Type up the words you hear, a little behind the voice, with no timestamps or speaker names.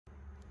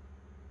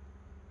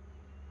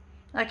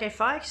Okay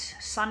folks,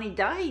 sunny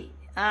day,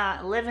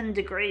 11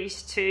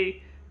 degrees to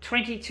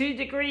 22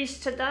 degrees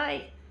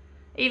today,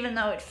 even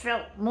though it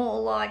felt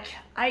more like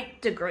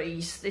 8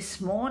 degrees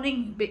this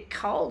morning, a bit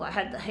cold. I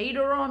had the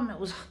heater on, it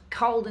was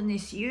cold in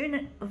this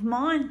unit of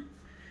mine,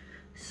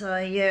 so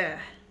yeah.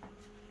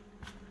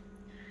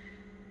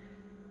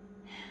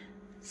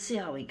 See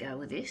how we go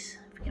with this,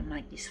 if we can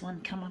make this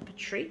one come up a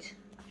treat.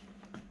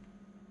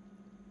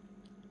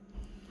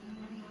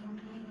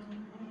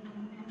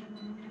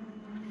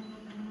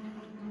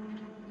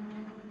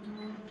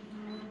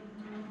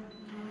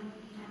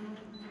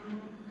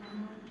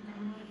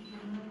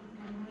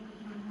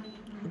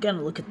 Going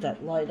to look at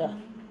that later.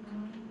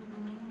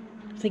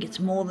 I think it's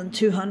more than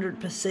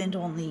 200%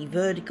 on the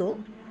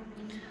vertical.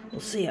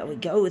 We'll see how we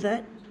go with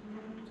that.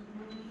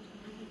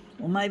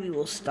 Or maybe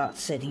we'll start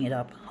setting it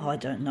up. I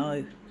don't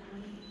know.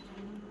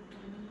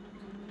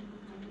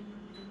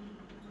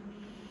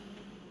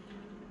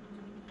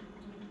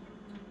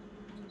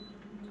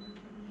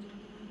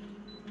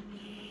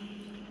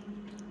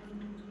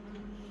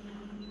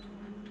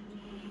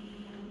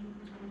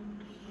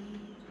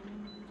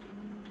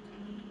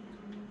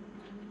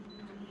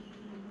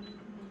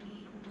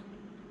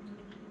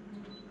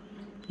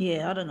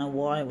 Yeah, I don't know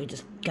why, we're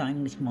just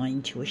going with my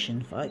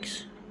intuition,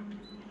 folks.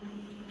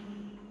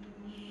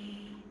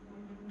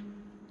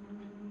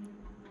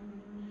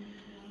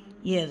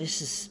 Yeah,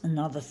 this is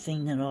another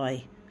thing that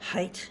I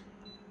hate.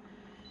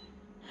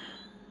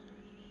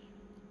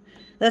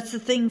 That's the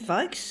thing,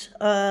 folks.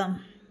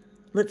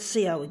 Let's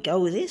see how we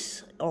go with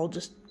this. I'll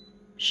just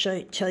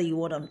tell you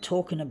what I'm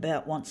talking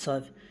about once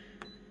I've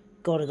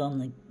got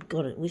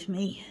it with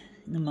me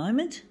in a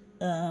moment.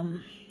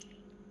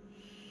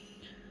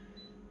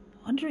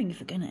 Wondering if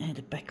we're going to add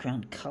a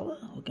background colour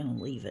or we're going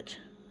to leave it.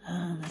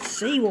 Let's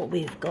see what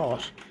we've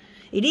got.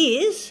 It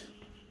is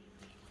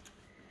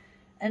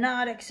an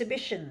art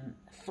exhibition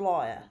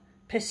flyer,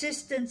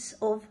 Persistence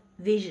of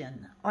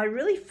Vision. I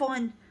really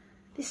find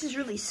this is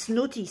really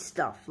snooty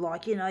stuff.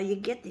 Like, you know, you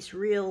get this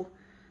real,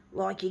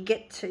 like you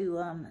get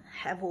to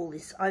have all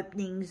these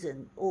openings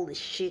and all this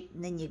shit,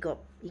 and then you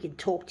can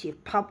talk to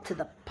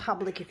the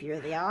public if you're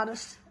the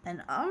artist,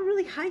 and I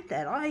really hate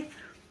that.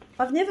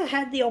 I've never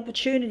had the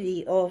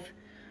opportunity of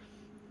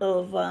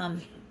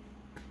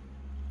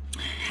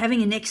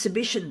having an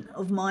exhibition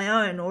of my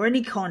own, or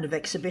any kind of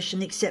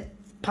exhibition,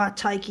 except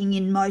partaking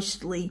in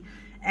mostly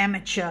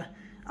amateur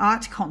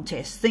art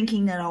contests,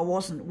 thinking that I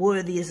wasn't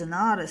worthy as an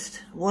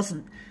artist,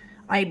 wasn't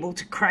able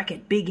to crack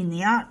it big in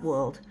the art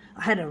world.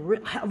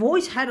 I've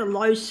always had a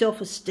low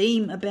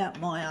self-esteem about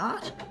my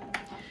art.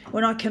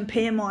 When I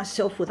compare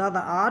myself with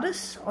other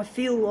artists, I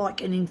feel like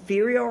an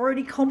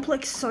inferiority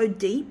complex so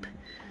deep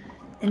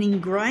and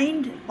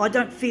ingrained. I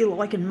don't feel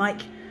I can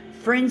make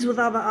friends with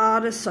other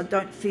artists. I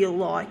don't feel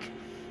like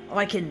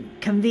I can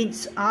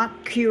convince art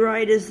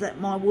curators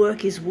that my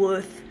work is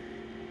worth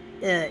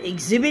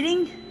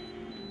exhibiting.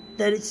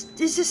 That it's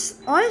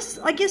just,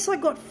 I guess I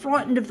got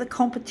frightened of the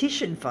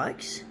competition,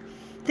 folks,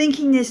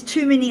 thinking there's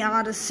too many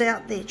artists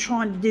out there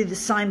trying to do the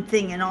same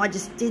thing, and I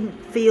just didn't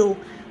feel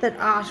that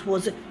art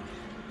was a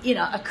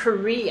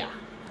career.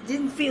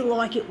 Didn't feel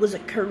like it was a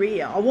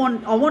career. I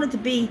wanted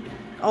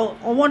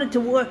to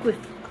work with,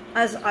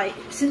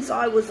 since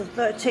I was a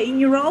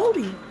 13-year-old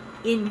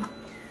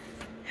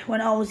when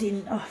I was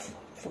in,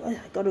 I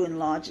got to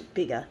enlarge it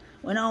bigger.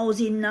 When I was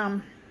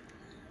in,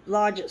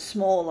 large it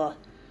smaller.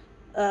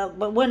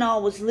 But when I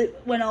was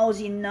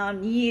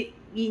in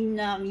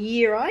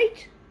year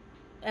 8,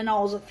 and I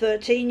was a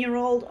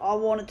 13-year-old, I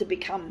wanted to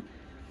become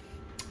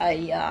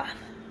a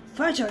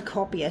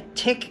photocopier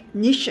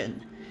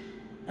technician.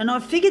 And I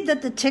figured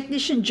that the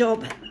technician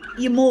job,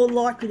 you're more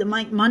likely to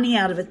make money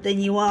out of it than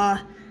you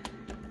are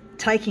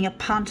taking a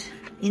punt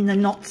in the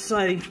not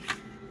so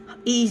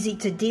easy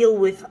to deal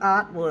with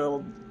art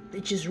world,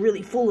 which is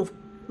really full of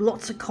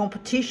lots of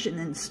competition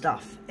and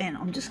stuff. And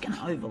I'm just going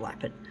to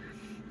overlap it.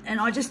 And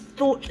I just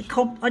thought,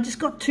 I just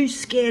got too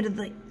scared of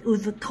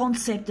the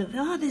concept of,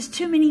 there's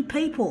too many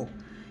people,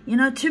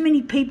 too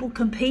many people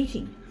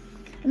competing.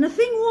 And the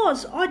thing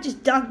was, I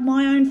just dug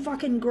my own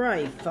fucking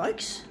grave,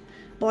 folks,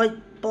 by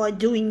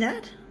doing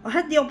that. I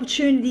had the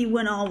opportunity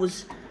when I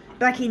was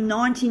back in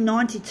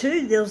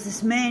 1992. There was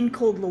this man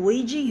called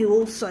Luigi who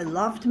also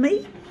loved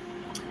me,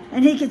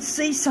 and he could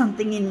see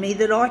something in me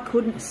that I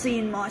couldn't see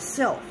in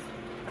myself.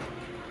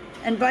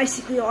 And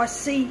basically I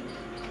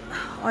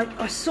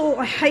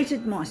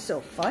hated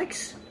myself,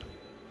 folks.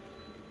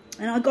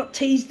 And I got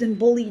teased and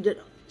bullied at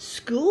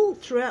school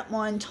throughout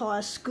my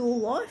entire school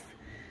life,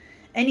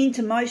 and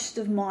into most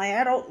of my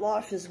adult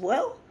life as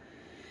well.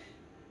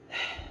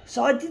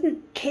 So I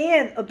didn't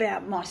care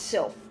about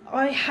myself.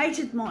 I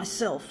hated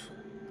myself.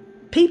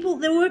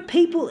 There were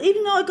people,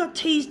 even though I got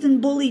teased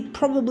and bullied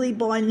probably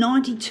by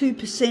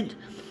 92%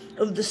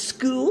 of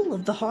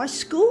the high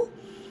school,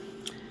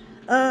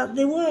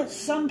 there were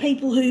some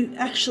people who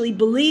actually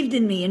believed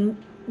in me. And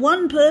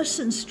one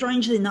person,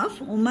 strangely enough,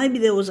 or maybe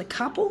there was a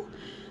couple,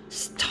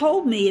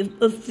 told me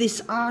of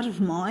this art of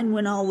mine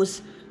when I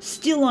was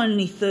still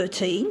only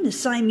 13, the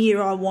same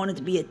year I wanted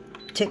to be a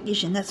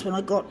technician. That's when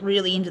I got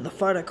really into the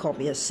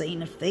photocopier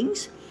scene of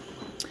things.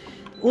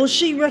 Well,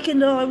 she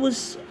reckoned I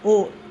was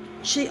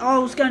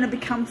going to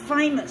become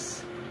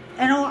famous.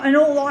 And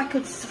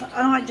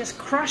I just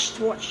crushed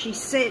what she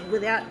said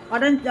without, I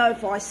don't know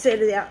if I said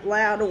it out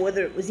loud or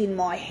whether it was in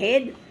my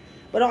head,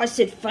 but I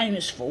said,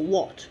 famous for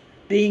what?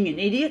 Being an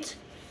idiot?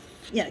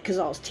 You know, because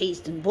I was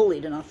teased and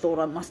bullied, and I thought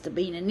I must have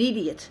been an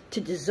idiot to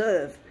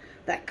deserve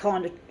that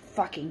kind of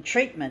fucking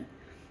treatment.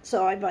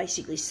 So I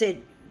basically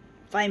said,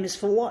 famous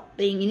for what?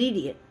 Being an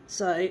idiot.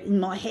 So in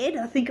my head,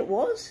 I think it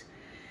was.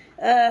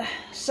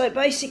 So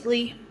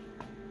basically,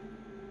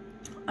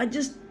 I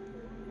just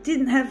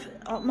didn't have,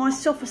 my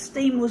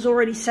self-esteem was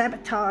already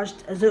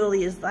sabotaged as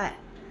early as that.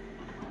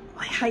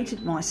 I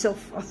hated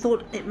myself. I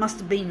thought it must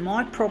have been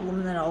my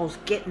problem that I was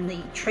getting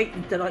the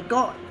treatment that I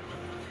got.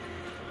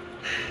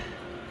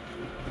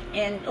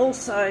 And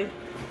also,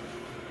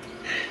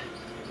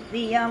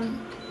 the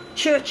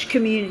church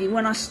community,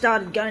 when I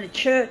started going to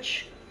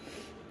church,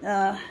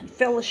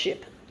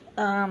 fellowship,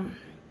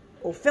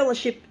 or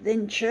fellowship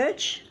then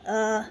church,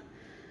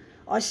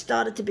 I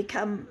started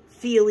to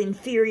feel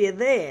inferior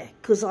there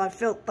because I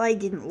felt they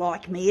didn't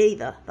like me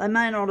either. They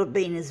may not have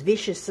been as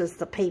vicious as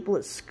the people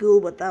at school,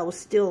 but they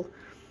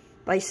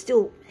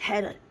still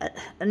had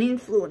an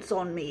influence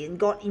on me and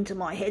got into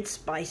my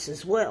headspace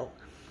as well.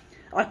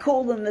 I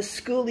call them the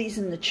schoolies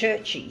and the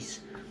churchies,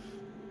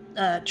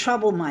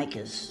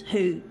 troublemakers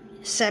who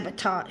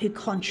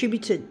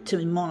contributed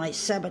to my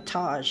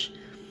sabotage,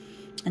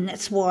 and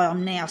that's why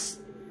I'm now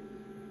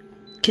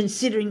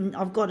considering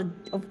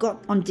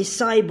I'm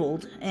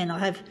disabled and I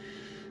have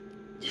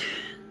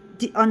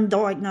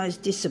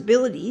undiagnosed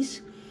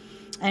disabilities,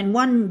 and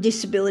one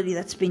disability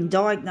that's been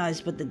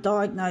diagnosed, but the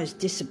diagnosed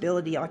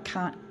disability I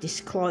can't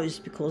disclose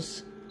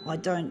because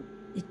it's a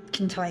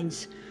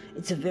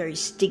very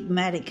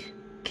stigmatic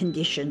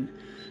condition,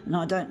 and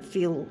I don't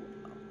feel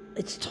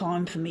it's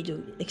time for me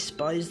to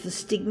expose the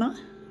stigma.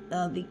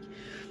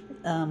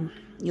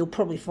 You'll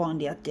probably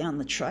find out down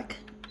the track,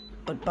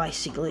 but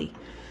basically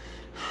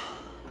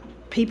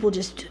people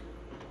just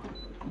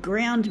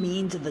ground me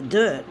into the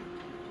dirt.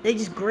 They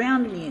just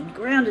grounded me and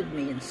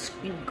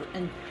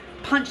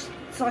punched.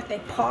 It's like they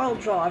pile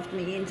drived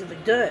me into the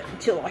dirt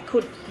until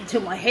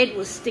my head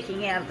was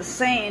sticking out of the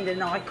sand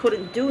and I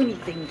couldn't do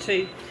anything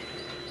to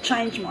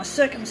change my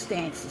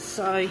circumstances.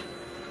 So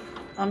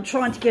I'm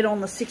trying to get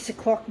on the 6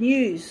 o'clock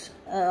news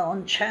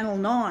on Channel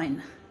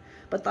 9,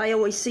 but they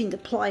always seem to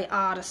play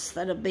artists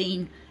that have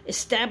been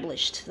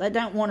established. They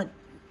don't want to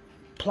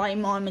play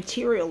my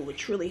material,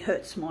 which really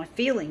hurts my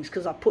feelings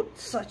because I put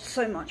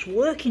so much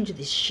work into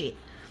this shit.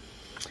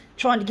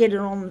 Trying to get it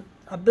on.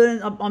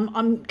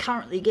 I'm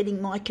currently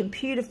getting my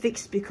computer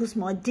fixed because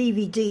my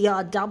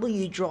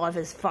DVD-RW drive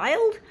has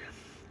failed,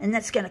 and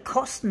that's going to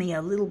cost me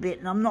a little bit,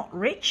 and I'm not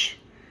rich.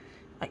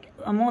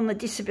 I'm on the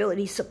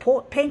disability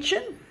support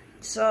pension,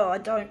 so I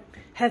don't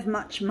have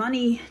much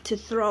money to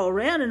throw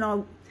around,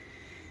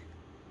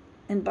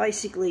 and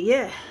basically,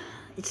 yeah,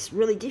 it's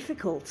really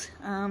difficult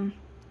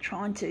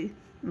trying to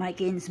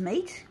make ends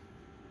meet.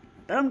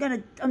 But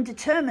I'm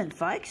determined,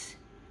 folks.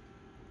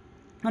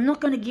 I'm not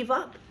going to give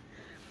up.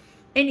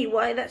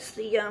 Anyway, that's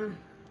the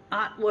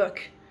artwork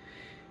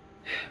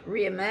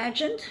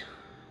reimagined.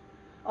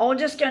 I'm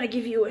just going to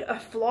give you a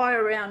fly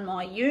around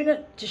my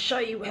unit to show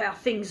you how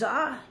things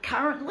are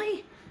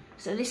currently.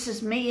 So this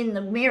is me in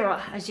the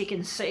mirror, as you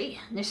can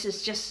see. This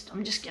is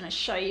I'm just going to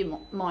show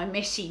you my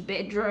messy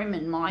bedroom,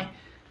 and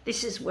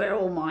this is where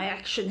all my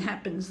action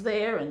happens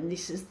there, and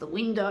this is the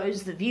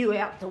windows, the view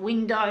out the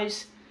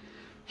windows.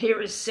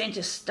 Here is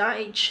centre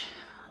stage.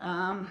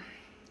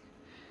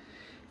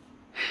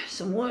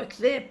 Some work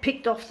there,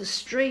 picked off the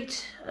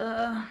street.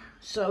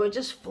 So we're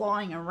just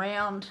flying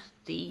around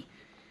the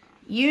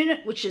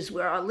unit, which is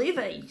where I live,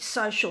 a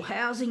social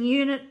housing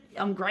unit.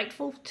 I'm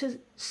grateful to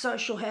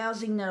social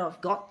housing that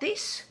I've got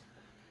this,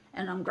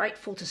 and I'm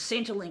grateful to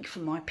Centrelink for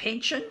my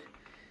pension,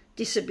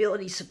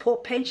 disability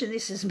support pension.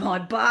 This is my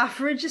bar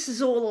fridge. This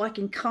is all I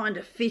can kind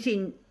of fit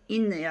in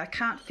there. I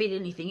can't fit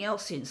anything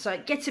else in, so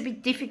it gets a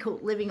bit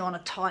difficult living on a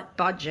tight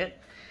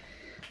budget.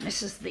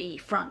 This is the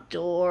front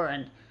door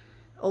and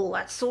all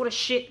that sort of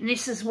shit. And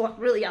this is what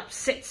really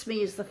upsets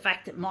me, is the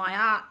fact that my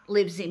art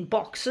lives in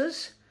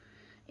boxes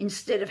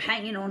instead of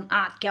hanging on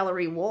art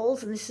gallery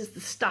walls. And this is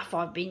the stuff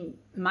I've been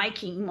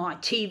making my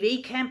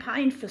TV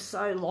campaign for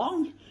so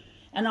long.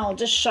 And I'll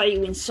just show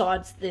you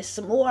inside. There's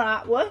some more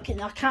artwork,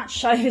 and I can't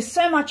show you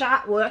so much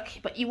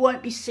artwork, but you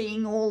won't be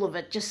seeing all of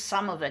it, just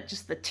some of it,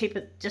 just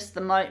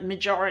the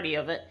majority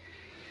of it.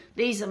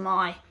 These are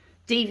my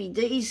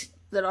DVDs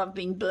that I've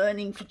been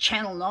burning for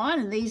Channel 9,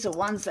 and these are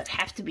ones that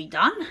have to be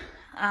done.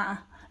 And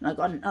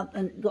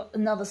I've got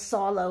another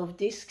silo of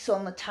discs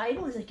on the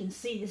table. As you can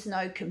see, there's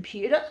no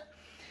computer.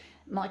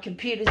 My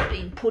computer's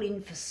been put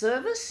in for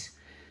service,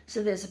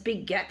 so there's a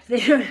big gap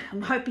there.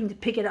 I'm hoping to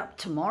pick it up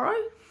tomorrow.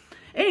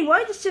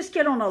 Anyway, let's just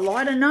get on a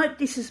lighter note.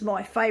 This is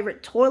my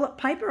favourite toilet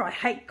paper. I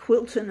hate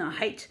Quilton, I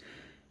hate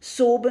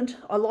sorbent.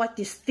 I like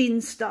this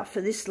thin stuff,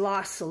 and this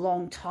lasts a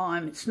long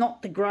time. It's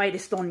not the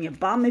greatest on your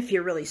bum if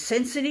you're really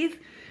sensitive,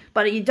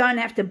 But you don't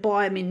have to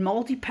buy them in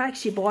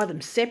multi-packs. You buy them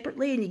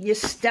separately and you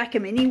just stack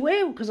them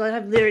anywhere, because I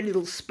have very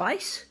little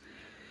space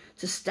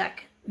to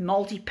stack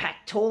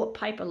multi-pack toilet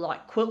paper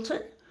like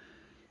Quilton.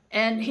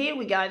 And here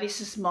we go. This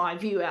is my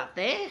view out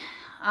there.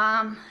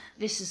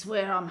 This is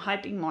where I'm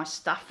hoping my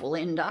stuff will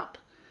end up.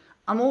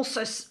 I'm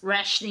also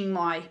rationing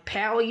my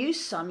power use.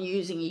 So I'm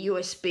using a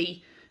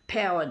USB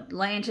powered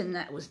lantern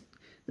that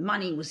the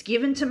money was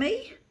given to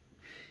me.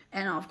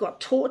 And I've got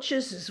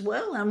torches as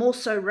well. I'm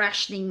also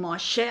rationing my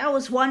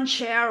showers, 1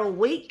 shower a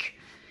week,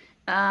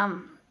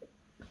 and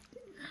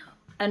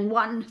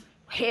 1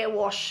 hair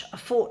wash a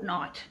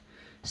fortnight.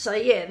 So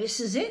yeah, this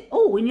is it.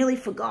 Oh, we nearly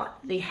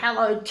forgot the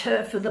hallowed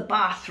turf of the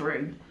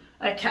bathroom.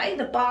 Okay,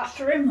 the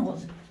bathroom, or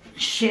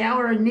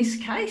shower in this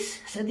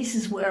case. So this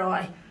is where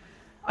I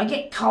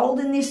get cold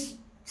in this.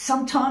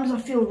 Sometimes I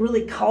feel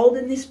really cold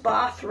in this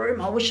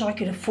bathroom. I wish I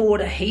could afford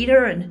a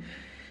heater and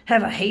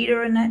have a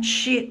heater and that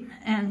shit.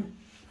 And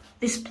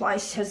this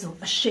place has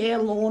a share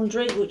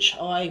laundry, which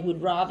I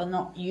would rather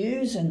not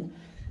use. And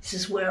this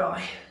is where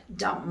I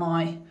dump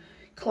my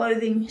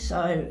clothing.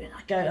 So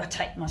I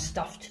take my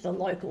stuff to the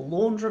local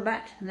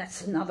laundromat, and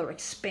that's another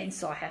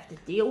expense I have to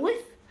deal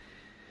with.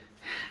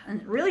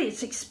 And really,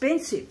 it's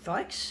expensive,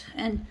 folks.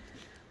 And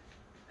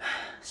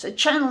so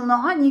Channel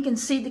 9, you can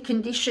see the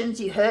conditions.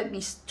 You heard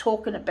me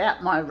talking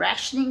about my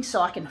rationing,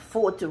 so I can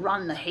afford to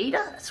run the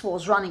heater. That's why I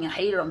was running a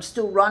heater. I'm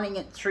still running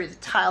it through the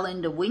tail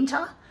end of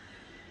winter.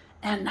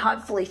 And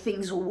hopefully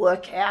things will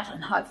work out,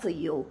 and hopefully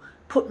you'll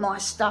put my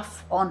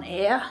stuff on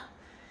air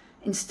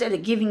instead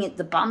of giving it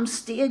the bum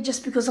steer.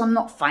 Just because I'm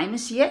not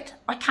famous yet,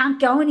 I can't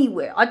go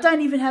anywhere. I don't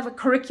even have a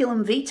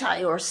curriculum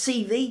vitae or a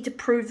CV to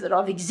prove that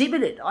I've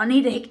exhibited. I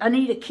need a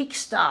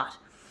kickstart.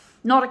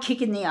 Not a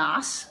kick in the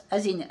ass,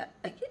 as in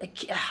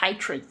a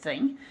hatred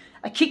thing.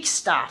 A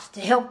kickstart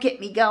to help get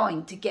me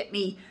going, to get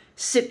me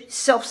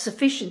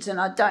self-sufficient, and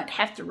I don't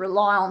have to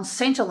rely on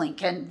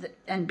Centrelink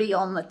and be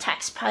on the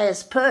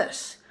taxpayer's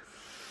purse.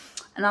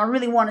 And I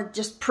really want to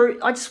just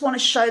I just want to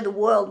show the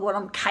world what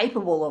I'm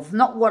capable of.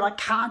 Not what I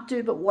can't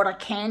do, but what I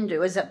can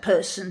do as a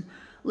person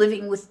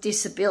living with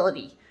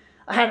disability.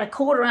 I had a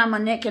cord around my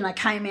neck and I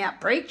came out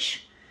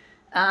breech.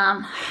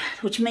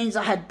 Which means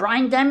I had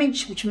brain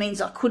damage, which means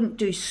I couldn't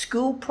do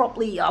school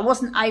properly. I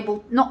wasn't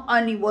able, not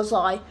only was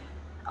I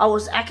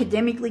was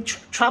academically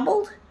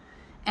troubled,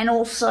 and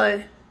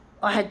also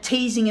I had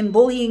teasing and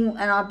bullying,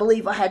 and I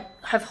believe I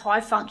have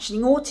high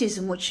functioning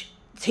autism, which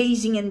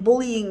teasing and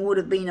bullying would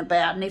have been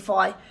about. And if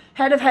I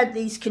had have had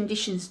these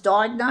conditions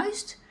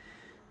diagnosed,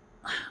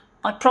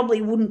 I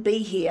probably wouldn't be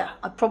here.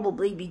 I'd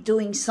probably be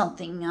doing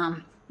something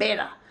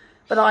better.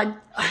 But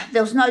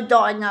there was no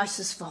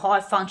diagnosis for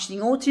high-functioning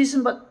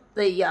autism, but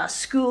the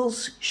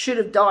schools should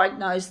have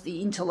diagnosed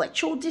the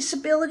intellectual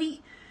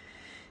disability.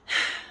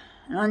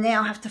 And I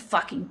now have to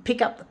fucking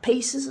pick up the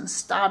pieces and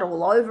start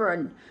all over.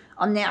 And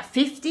I'm now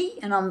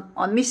 50, and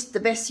I missed the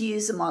best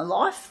years of my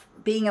life.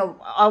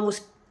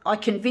 I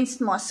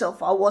convinced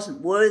myself I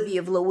wasn't worthy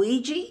of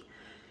Luigi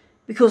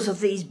because of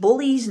these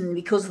bullies and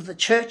because of the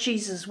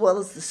churchies as well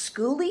as the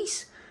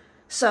schoolies.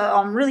 So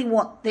I really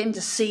want them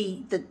to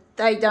see that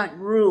they don't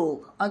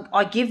rule.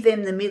 I give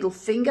them the middle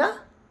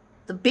finger.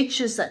 The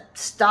bitches that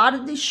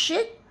started this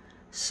shit,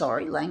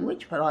 sorry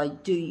language, but I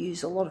do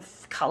use a lot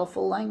of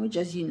colourful language,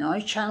 as you know,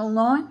 Channel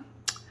 9.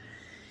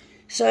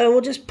 So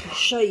we'll just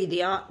show you the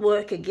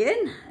artwork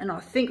again, and I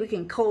think we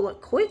can call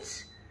it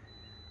quits.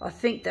 I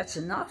think that's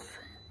enough.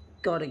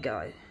 Gotta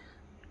go.